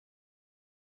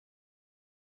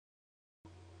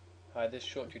Hi, this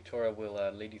short tutorial will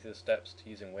lead you through the steps to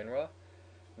using WinRAR.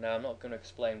 Now I'm not going to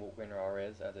explain what WinRAR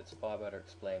is, as it's far better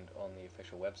explained on the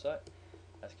official website,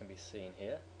 as can be seen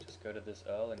here. Just go to this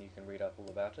URL and you can read up all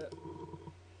about it.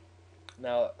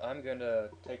 Now I'm going to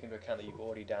take into account that you've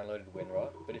already downloaded WinRAR,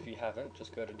 but if you haven't,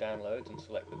 just go to Downloads and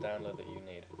select the download that you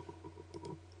need.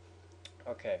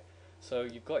 Okay, so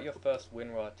you've got your first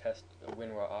WinRAR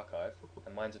archive,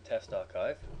 and mine's a test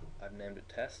archive. I've named it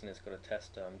test and it's got a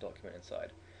test document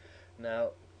inside. Now,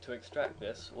 to extract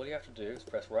this, all you have to do is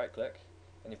press right click,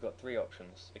 and you've got three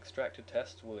options. Extract to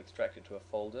test will extract it to a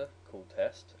folder called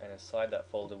test, and inside that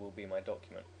folder will be my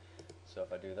document. So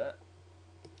if I do that,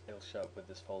 it'll show up with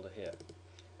this folder here,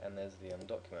 and there's the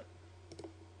document.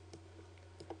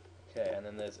 Okay, and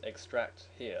then there's extract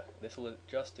here. This will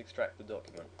just extract the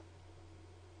document,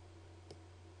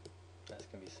 as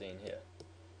can be seen here.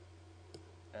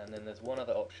 And then there's one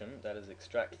other option, that is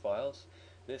extract files.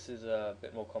 This is a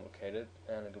bit more complicated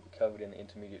and it'll be covered in the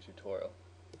intermediate tutorial.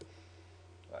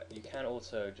 Right, you can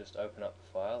also just open up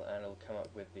the file and it'll come up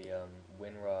with the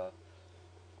WinRAR,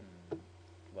 the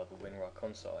WinRAR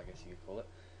console, I guess you could call it,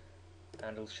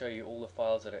 and it'll show you all the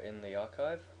files that are in the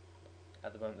archive.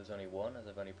 At the moment there's only one, as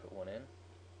I've only put one in.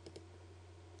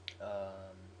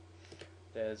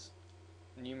 There's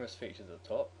numerous features at the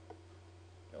top,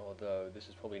 although this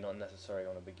is probably not necessary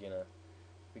on a beginner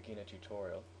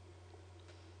tutorial.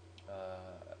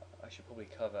 I should probably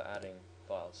cover adding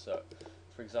files. So,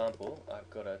 for example, I've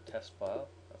got a test file.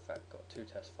 In fact, got two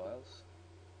test files.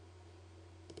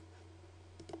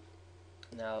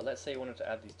 Now, let's say you wanted to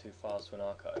add these two files to an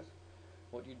archive.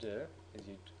 What you do is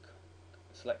you'd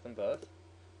select them both,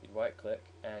 you'd right-click,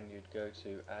 and you'd go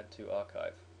to Add to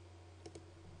Archive.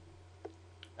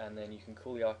 And then you can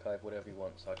call the archive whatever you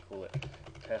want. So I call it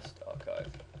Test Archive.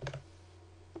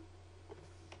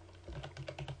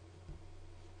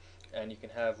 And you can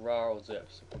have RAR or zip,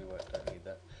 so probably don't need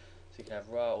that. So you can have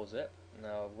RAR or zip.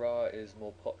 Now RAR is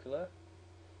more popular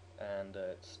and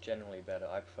it's generally better.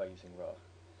 I prefer using RAR.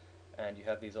 And you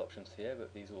have these options here,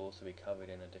 but these will also be covered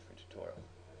in a different tutorial.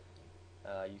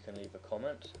 You can leave a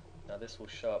comment. Now this will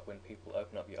show up when people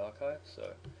open up your archive,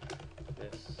 so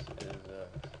this is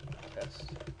a test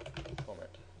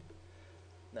comment.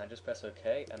 Now just press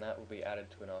OK and that will be added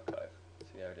to an archive.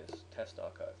 See, there it is, test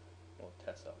archive, or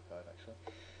test archive actually.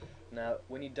 Now,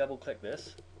 when you double click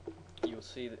this, you'll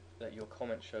see that your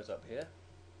comment shows up here,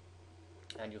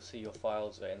 and you'll see your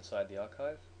files are inside the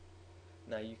archive.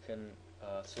 Now you can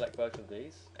select both of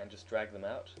these and just drag them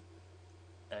out,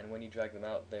 and when you drag them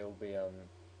out they will be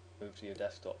moved to your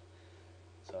desktop.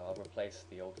 So I'll replace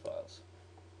the old files,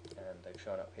 and they've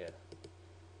shown up here.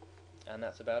 And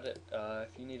that's about it.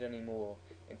 If you need any more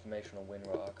information on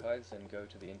WinRAR archives, then go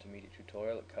to the intermediate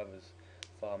tutorial. It covers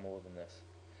far more than this.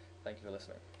 Thank you for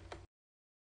listening.